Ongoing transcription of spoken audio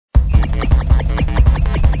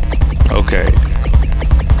Okay.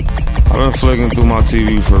 I've been flicking through my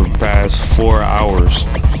TV for the past 4 hours,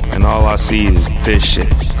 and all I see is this shit.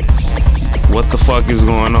 What the fuck is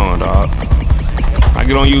going on, dog? I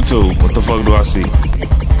get on YouTube, what the fuck do I see?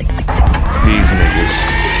 These niggas.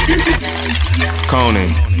 Conan,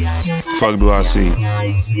 fuck do I see?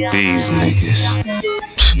 These niggas.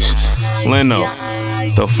 Leno,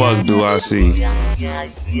 the fuck do I see?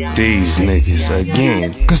 These niggas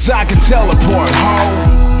again. Cause I can teleport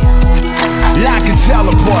home. I can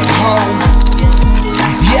teleport home.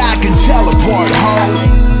 Yeah, I can teleport home.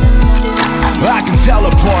 I can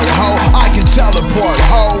teleport home. I can teleport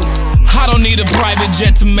home. I don't need a private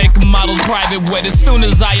jet to make a model private wet. As soon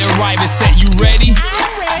as I arrive, it's set. You ready?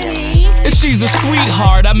 I'm ready. If she's a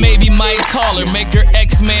sweetheart, I maybe might call her. Make her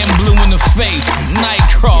X-Man blue in the face,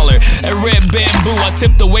 Nightcrawler. At Red Bamboo, I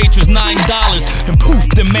tipped the waitress $9 and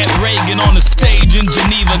poofed and met Reagan on the stage in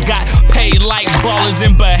Geneva. Got paid like ballers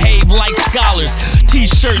and behaved like scholars.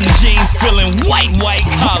 T-shirt and jeans feeling white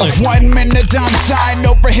collar. 1 minute downside,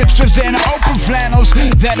 no for hipsters and open flannels.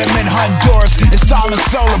 Then I'm in Honduras, installing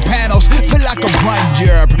solar panels. Feel like I run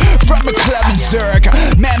Europe from a club in Zurich.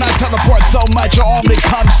 Man, I teleport so much, I only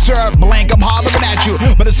come syrup. Blink, I'm hollering at you,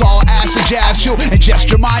 but it's all acid jazz too. And just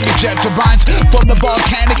your mind, you jet turbines from the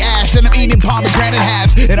volcanic ash. And I'm eating pomegranate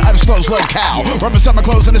halves in an undisclosed locale. Rubbing summer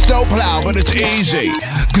clothes in a snow plow, but it's easy,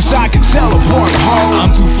 cause I can teleport home.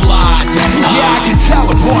 I'm too fly to fly. Yeah, I can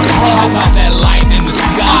teleport home. How about that light in the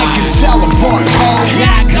sky? I can teleport home.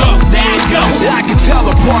 There go. I can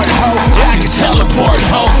teleport home. I can teleport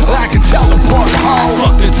home. I can teleport home.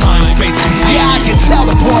 Fuck the time, space, and time. Yeah, I can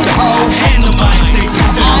teleport home. Handle my safety.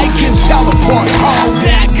 I can teleport home.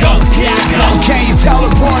 There go. Can you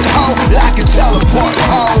teleport home? I can teleport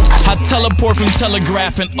home. I teleport from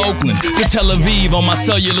Telegraph in Oakland to Tel Aviv on my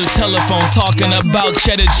cellular telephone, talking about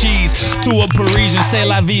cheddar cheese to a Parisian c'est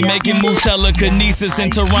la vie, making moves telekinesis. In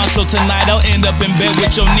Toronto tonight, I'll end up in bed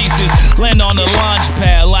with your nieces. Land on a launch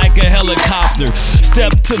pad like a helicopter.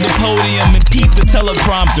 Step to the podium and peep the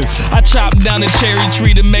teleprompter. I chopped down a cherry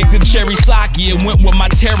tree to make the cherry sake and went with my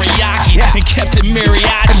teriyaki and kept it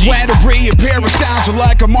mariachi. And when to reappear, it sounds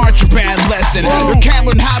like a marching band lesson. You can't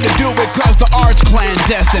learn how to do it cause the art's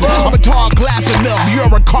clandestine. I'm a tall glass of milk, you're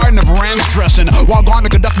a carnivorous dressing. While gone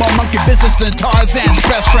to conduct more monkey business than Tarzan's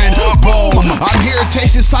best friend. Boom, I'm here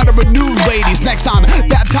tasting side of a new ladies. Next time,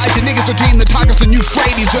 baptizing niggas between the Tigris and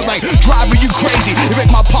Euphrates. They're like, driving you crazy. You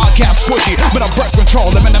make my podcast squishy, but I'm birth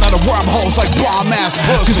control them in and out of wormholes like bomb ass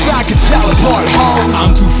pussy. Cause I can teleport home.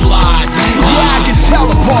 I'm too fly to fly. Yeah, I can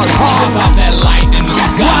teleport home. How about that light in the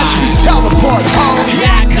sky? Watch me teleport home.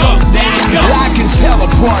 There go. I can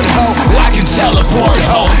teleport home. I can teleport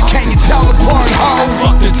home. Can you teleport home?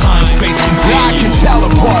 Fuck the time, space, and time. I can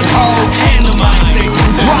teleport home. Handle my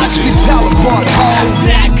safety. Watch me teleport home.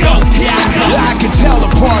 There go. I can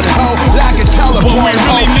teleport home. I can teleport home. What we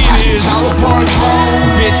really mean is teleport home.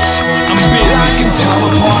 Bitch, I'm busy. I can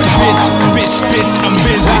teleport home. Bitch, I'm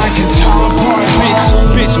busy. I can teleport home.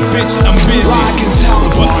 Bitch, I'm busy. I can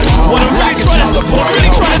teleport home. What I'm really trying to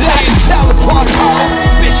say I can teleport home.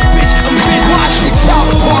 Bitch, I'm busy. Watch me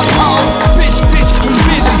teleport home. Bitch, I'm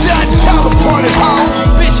busy. Done teleported home.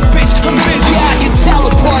 Bitch, I'm busy. Yeah, I can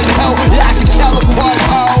teleport home. I can teleport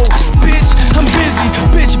home. Bitch, I'm busy.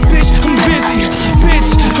 Bitch, I'm busy. Bitch, I'm busy. Bitch,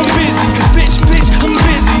 I'm busy. Bitch, I'm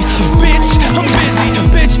busy. Bitch, I'm busy.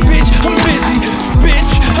 Bitch, I'm busy.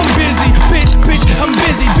 Bitch, I'm busy.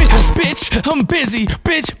 Bitch, I'm busy.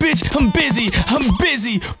 Bitch, I'm busy. I'm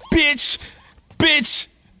busy. Bitch.